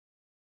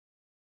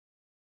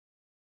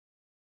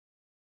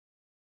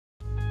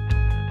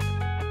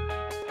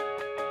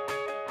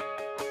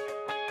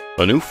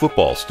A new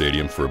football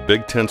stadium for a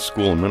Big Ten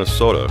school in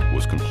Minnesota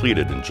was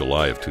completed in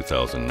July of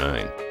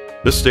 2009.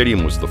 This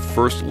stadium was the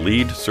first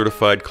LEED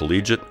certified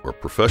collegiate or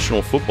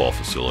professional football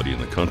facility in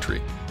the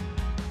country.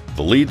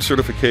 The LEED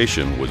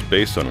certification was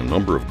based on a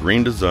number of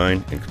green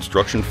design and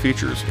construction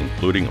features,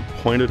 including a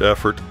pointed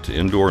effort to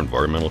indoor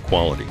environmental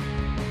quality.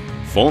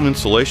 Foam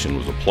insulation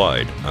was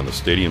applied on the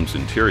stadium's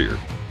interior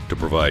to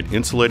provide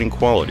insulating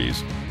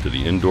qualities to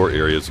the indoor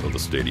areas of the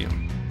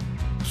stadium.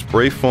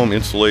 Spray foam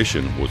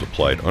insulation was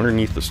applied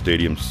underneath the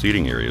stadium's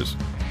seating areas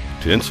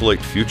to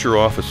insulate future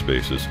office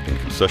spaces and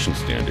concession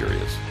stand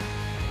areas.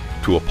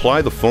 To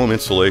apply the foam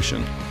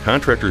insulation,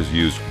 contractors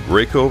used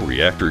Graco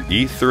Reactor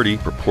E30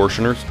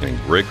 proportioners and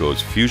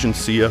Graco's Fusion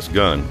CS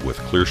gun with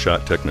clear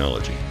shot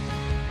technology.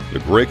 The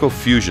Graco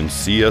Fusion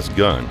CS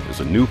gun is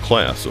a new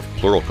class of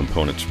plural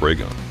component spray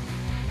gun.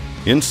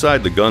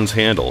 Inside the gun's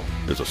handle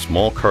is a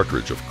small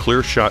cartridge of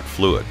clear shot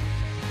fluid.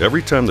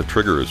 Every time the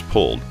trigger is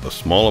pulled, a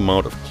small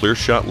amount of clear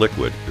shot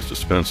liquid is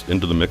dispensed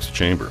into the mixed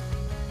chamber.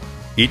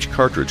 Each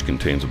cartridge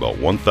contains about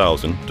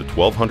 1,000 to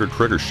 1,200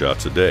 trigger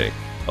shots a day,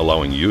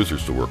 allowing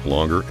users to work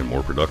longer and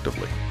more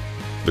productively.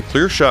 The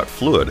clear shot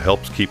fluid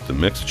helps keep the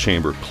mixed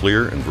chamber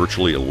clear and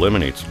virtually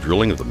eliminates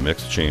drilling of the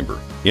mixed chamber,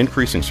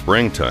 increasing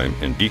spraying time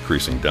and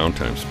decreasing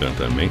downtime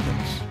spent on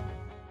maintenance.